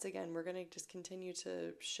 So that's, again, we're going to just continue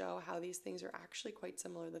to show how these things are actually quite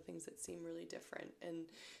similar, the things that seem really different. And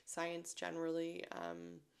science generally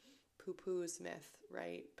poo-poos myth,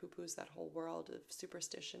 right? Poo-poos that whole world of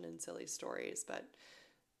superstition and silly stories, but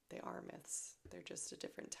they are myths. They're just a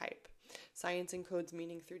different type. Science encodes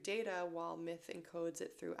meaning through data, while myth encodes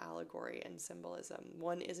it through allegory and symbolism.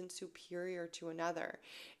 One isn't superior to another.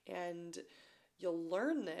 And you'll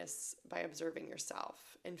learn this by observing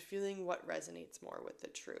yourself and feeling what resonates more with the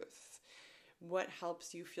truth. What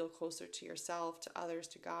helps you feel closer to yourself, to others,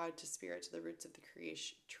 to God, to spirit, to the roots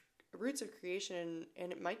of creation,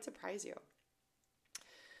 and it might surprise you.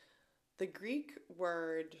 The Greek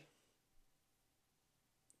word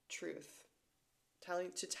truth,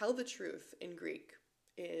 to tell the truth in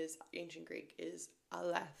ancient Greek is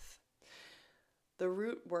aleth. The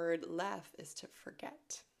root word leth is to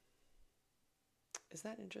forget. Is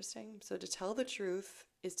that interesting? So to tell the truth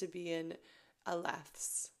is to be in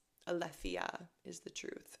aleths. Aletheia is the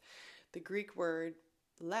truth. The Greek word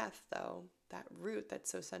leth, though, that root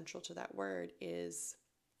that's so central to that word is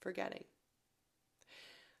forgetting.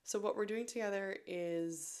 So what we're doing together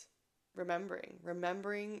is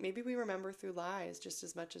remembering. Maybe we remember through lies just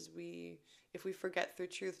as much as if we forget through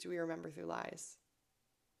truth, do we remember through lies?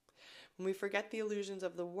 When we forget the illusions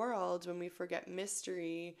of the world, when we forget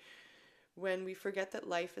mystery, when we forget that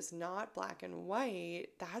life is not black and white,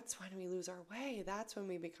 that's when we lose our way. That's when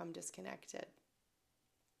we become disconnected.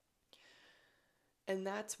 And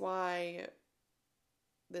that's why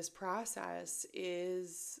this process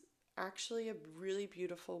is actually a really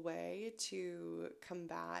beautiful way to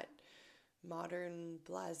combat modern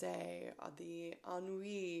blasé, the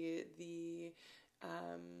ennui, the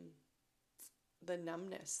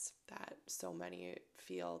numbness that so many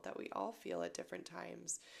feel, that we all feel at different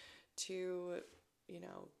times, to,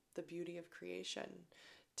 the beauty of creation,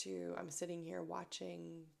 I'm sitting here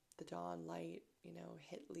watching the dawn light,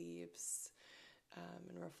 hit leaves,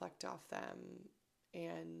 and reflect off them.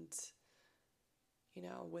 And,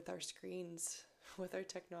 with our screens, with our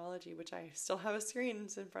technology, which I still have a screen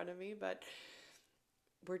in front of me, but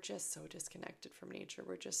we're just so disconnected from nature.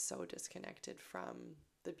 We're just so disconnected from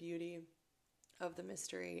the beauty of the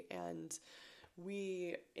mystery. And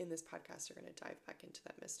we, in this podcast, are going to dive back into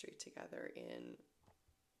that mystery together in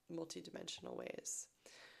multidimensional ways.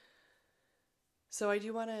 So I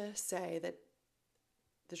do want to say that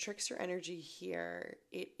the trickster energy here,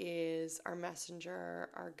 it is our messenger,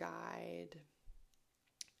 our guide.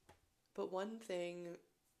 But one thing,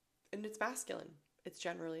 and it's masculine, it's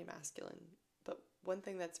generally masculine, but one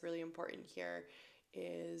thing that's really important here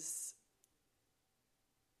is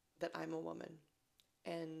that I'm a woman,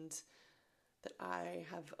 and that I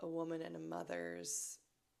have a woman and a mother's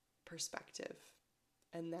perspective.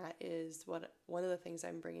 And that is one of the things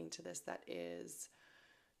I'm bringing to this that is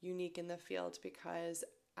unique in the field, because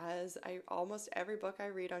as almost every book I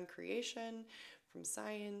read on creation, from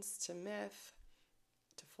science to myth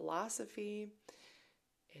to philosophy,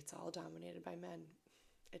 it's all dominated by men.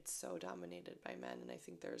 It's so dominated by men, and I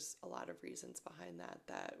think there's a lot of reasons behind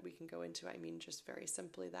that we can go into. I mean, just very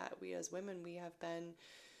simply that we as women, we have been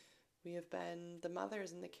the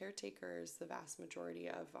mothers and the caretakers the vast majority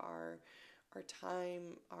of our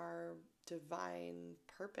time. Our divine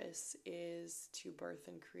purpose is to birth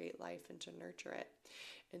and create life and to nurture it.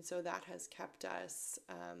 And so that has kept us,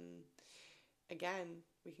 again,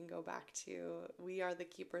 we can go back to, we are the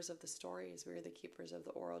keepers of the stories. We are the keepers of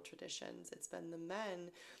the oral traditions. It's been the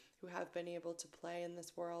men who have been able to play in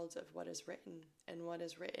this world of what is written, and what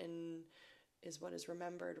is written is what is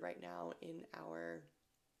remembered right now in our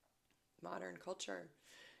modern culture.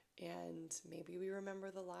 And maybe we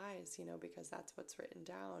remember the lies, because that's what's written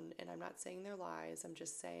down. And I'm not saying they're lies. I'm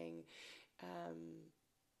just saying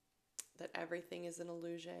that everything is an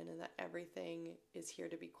illusion, and that everything is here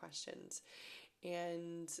to be questioned.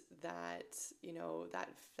 And that,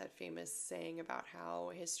 that famous saying about how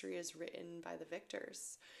history is written by the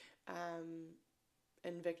victors.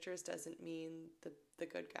 And victors doesn't mean the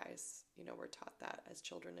good guys. We're taught that as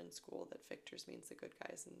children in school, that victors means the good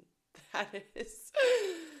guys. And that is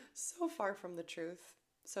so far from the truth.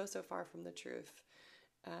 So far from the truth.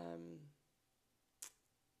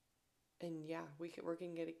 And yeah, we're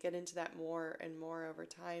going to get into that more and more over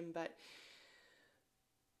time. But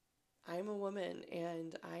I'm a woman,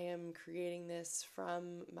 and I am creating this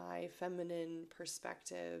from my feminine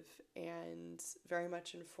perspective, and very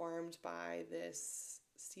much informed by this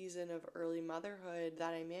season of early motherhood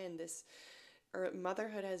that I'm in.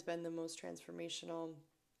 Motherhood has been the most transformational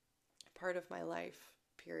part of my life,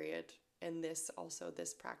 period. And this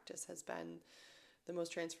practice has been the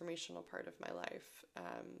most transformational part of my life.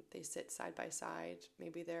 They sit side by side.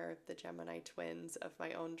 Maybe they're the Gemini twins of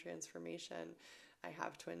my own transformation. I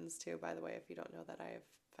have twins too, by the way, if you don't know that. I have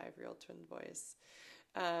 5-year-old twin boys.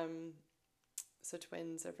 So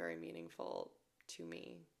twins are very meaningful to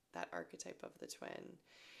me, that archetype of the twin.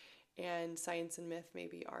 And science and myth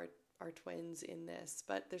maybe are twins in this,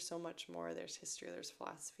 but there's so much more. There's history, there's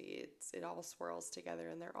philosophy. It all swirls together,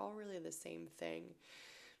 and they're all really the same thing.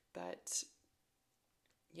 But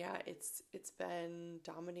yeah, it's been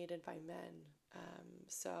dominated by men.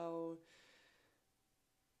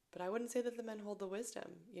 But I wouldn't say that the men hold the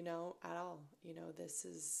wisdom, at all. This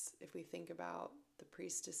is, if we think about the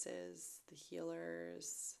priestesses, the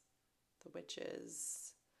healers, the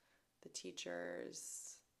witches, the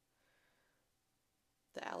teachers,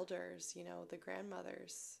 the elders, the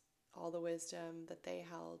grandmothers, all the wisdom that they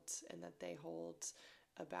held and that they hold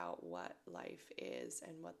about what life is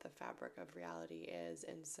and what the fabric of reality is.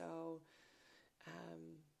 And so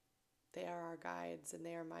they are our guides, and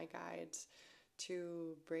they are my guides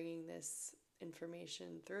to bringing this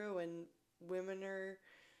information through. And we're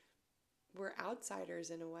outsiders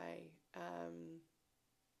in a way.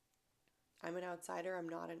 I'm an outsider. I'm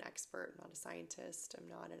not an expert, I'm not a scientist, I'm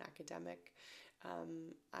not an academic.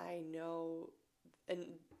 I know,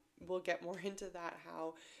 and we'll get more into that,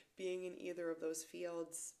 how being in either of those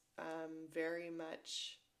fields very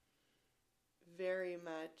much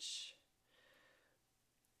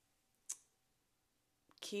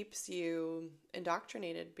keeps you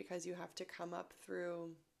indoctrinated, because you have to come up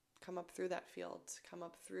through that field, come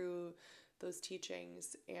up through those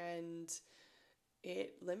teachings, and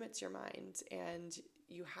it limits your mind, and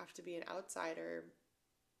you have to be an outsider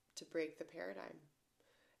to break the paradigm.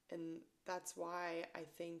 And that's why I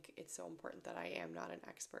think it's so important that I am not an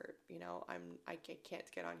expert. I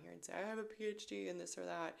can't get on here and say I have a PhD in this or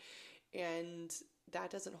that, and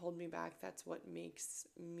that doesn't hold me back. That's what makes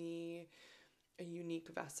me a unique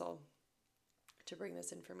vessel to bring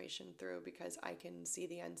this information through, because I can see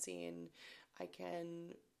the unseen. I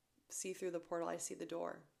can see through the portal. I see the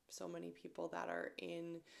door. So many people that are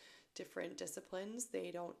in different disciplines,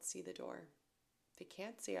 they don't see the door. They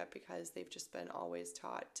can't see it because they've just been always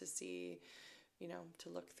taught to see, to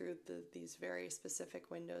look through these very specific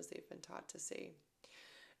windows they've been taught to see.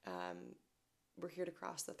 We're here to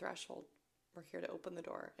cross the threshold. We're here to open the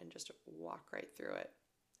door and just walk right through it,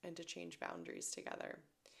 and to change boundaries together.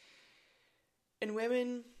 And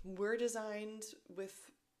women, we're designed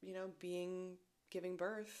with, giving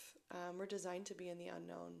birth. We're designed to be in the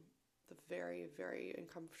unknown, the very, very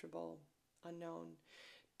uncomfortable unknown,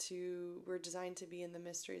 we're designed to be in the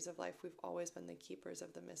mysteries of life. We've always been the keepers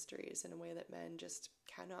of the mysteries in a way that men just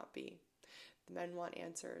cannot be. The men want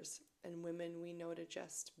answers, and women, we know to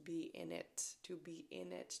just be in it, to be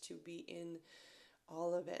in it, to be in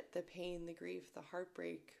all of it, the pain, the grief, the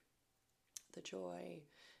heartbreak, the joy,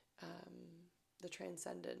 the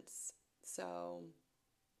transcendence. So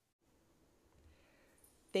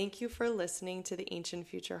thank you for listening to the Ancient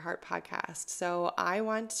Future Heart podcast. So I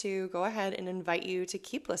want to go ahead and invite you to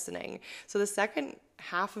keep listening. So the second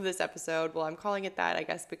half of this episode, well, I'm calling it that, I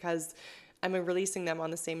guess, because I'm releasing them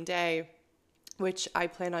on the same day, which I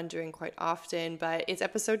plan on doing quite often, but it's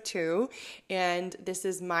episode 2, and this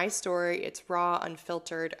is my story. It's raw,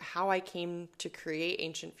 unfiltered, how I came to create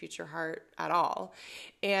Ancient Future Heart at all.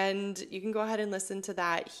 And you can go ahead and listen to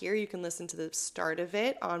that here. You can listen to the start of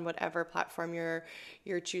it on whatever platform you're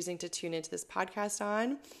choosing to tune into this podcast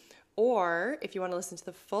on. Or if you want to listen to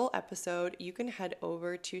the full episode, you can head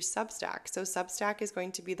over to Substack. So Substack is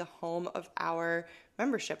going to be the home of our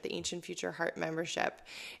membership, the Ancient Future Heart membership.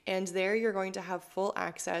 And there you're going to have full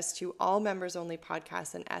access to all members-only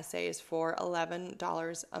podcasts and essays for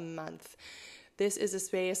 $11 a month. This is a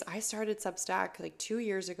space, I started Substack like 2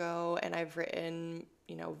 years ago, and I've written,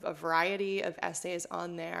 a variety of essays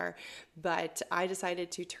on there, but I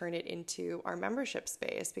decided to turn it into our membership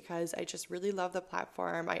space because I just really love the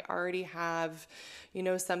platform. I already have,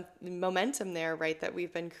 some momentum there, right, that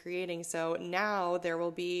we've been creating. So now there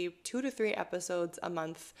will be 2 to 3 episodes a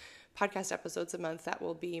month, podcast episodes a month that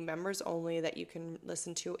will be members only that you can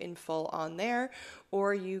listen to in full on there,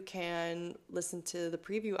 or you can listen to the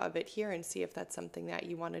preview of it here and see if that's something that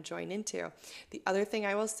you want to join into. The other thing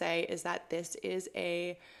I will say is that this is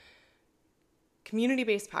a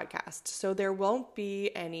community-based podcast, so there won't be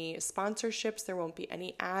any sponsorships, there won't be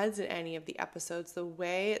any ads in any of the episodes. The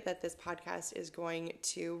way that this podcast is going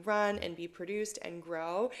to run and be produced and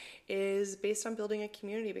grow is based on building a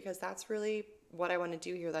community, because that's really what I want to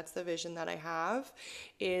do here. That's the vision that I have,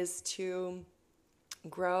 is to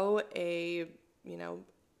grow a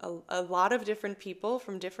lot of different people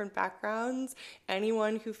from different backgrounds,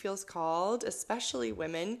 anyone who feels called, especially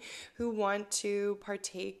women who want to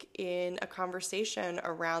partake in a conversation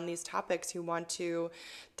around these topics, who want to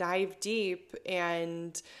dive deep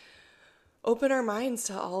and open our minds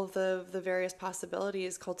to all of the various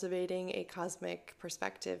possibilities, cultivating a cosmic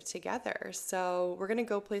perspective together. So we're going to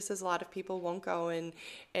go places a lot of people won't go, and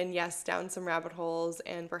yes, down some rabbit holes,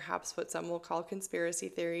 and perhaps what some will call conspiracy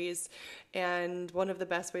theories. And one of the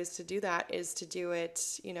best ways to do that is to do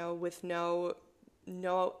it, with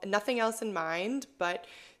nothing else in mind, but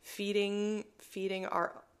feeding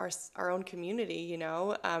our own community,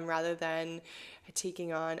 rather than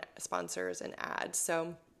taking on sponsors and ads.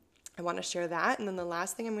 So I want to share that. And then the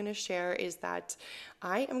last thing I'm going to share is that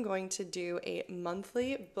I am going to do a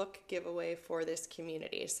monthly book giveaway for this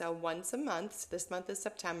community. So once a month, this month is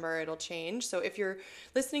September, it'll change. So if you're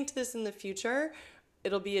listening to this in the future,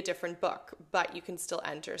 it'll be a different book, but you can still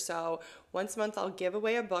enter. So once a month, I'll give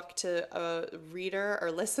away a book to a reader or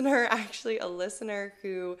listener, actually a listener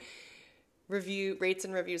who rates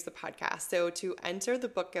and reviews the podcast. So to enter the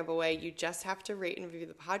book giveaway, you just have to rate and review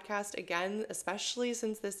the podcast. Again, especially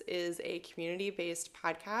since this is a community-based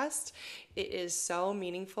podcast, it is so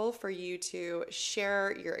meaningful for you to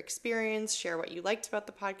share your experience, share what you liked about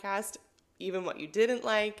the podcast, even what you didn't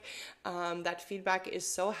like. That feedback is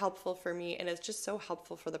so helpful for me, and it's just so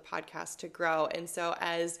helpful for the podcast to grow. And so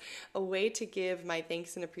as a way to give my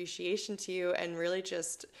thanks and appreciation to you and really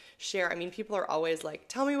just share, people are always like,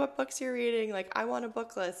 tell me what books you're reading, like I want a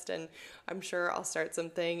book list, and I'm sure I'll start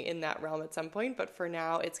something in that realm at some point, but for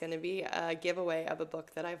now it's going to be a giveaway of a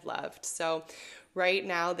book that I've loved. So right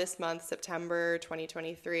now, this month, September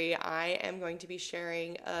 2023, I am going to be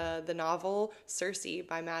sharing the novel Circe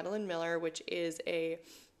by Madeline Miller, which is a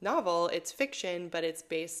novel. It's fiction, but it's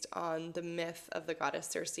based on the myth of the goddess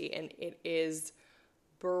Circe, and it is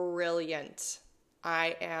brilliant.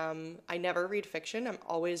 I never read fiction. I'm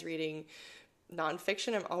always reading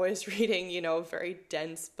nonfiction. I'm always reading, very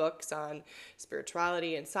dense books on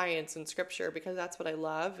spirituality and science and scripture, because that's what I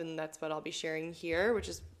love, and that's what I'll be sharing here, which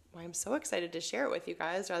is why I'm so excited to share it with you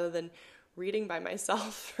guys rather than reading by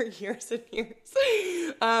myself for years and years.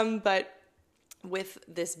 But with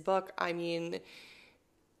this book,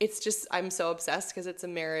 it's just, I'm so obsessed because it's a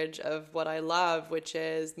marriage of what I love, which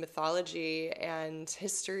is mythology and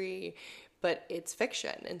history, but it's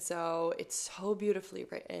fiction. And so it's so beautifully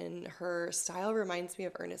written. Her style reminds me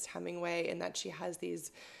of Ernest Hemingway in that she has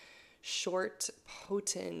these short,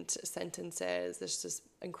 potent sentences. There's this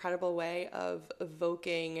incredible way of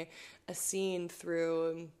evoking a scene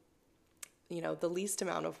through the least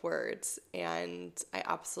amount of words, and I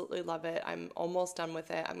absolutely love it. I'm almost done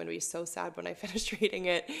with it. I'm going to be so sad when I finish reading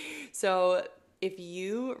it. So if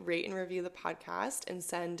you rate and review the podcast and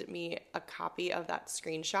send me a copy of that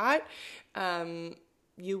screenshot,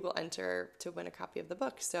 you will enter to win a copy of the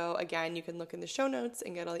book. So again, you can look in the show notes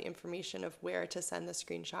and get all the information of where to send the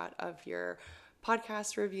screenshot of your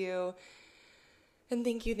podcast review. And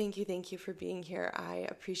thank you for being here. I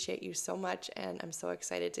appreciate you so much, and I'm so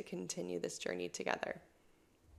excited to continue this journey together.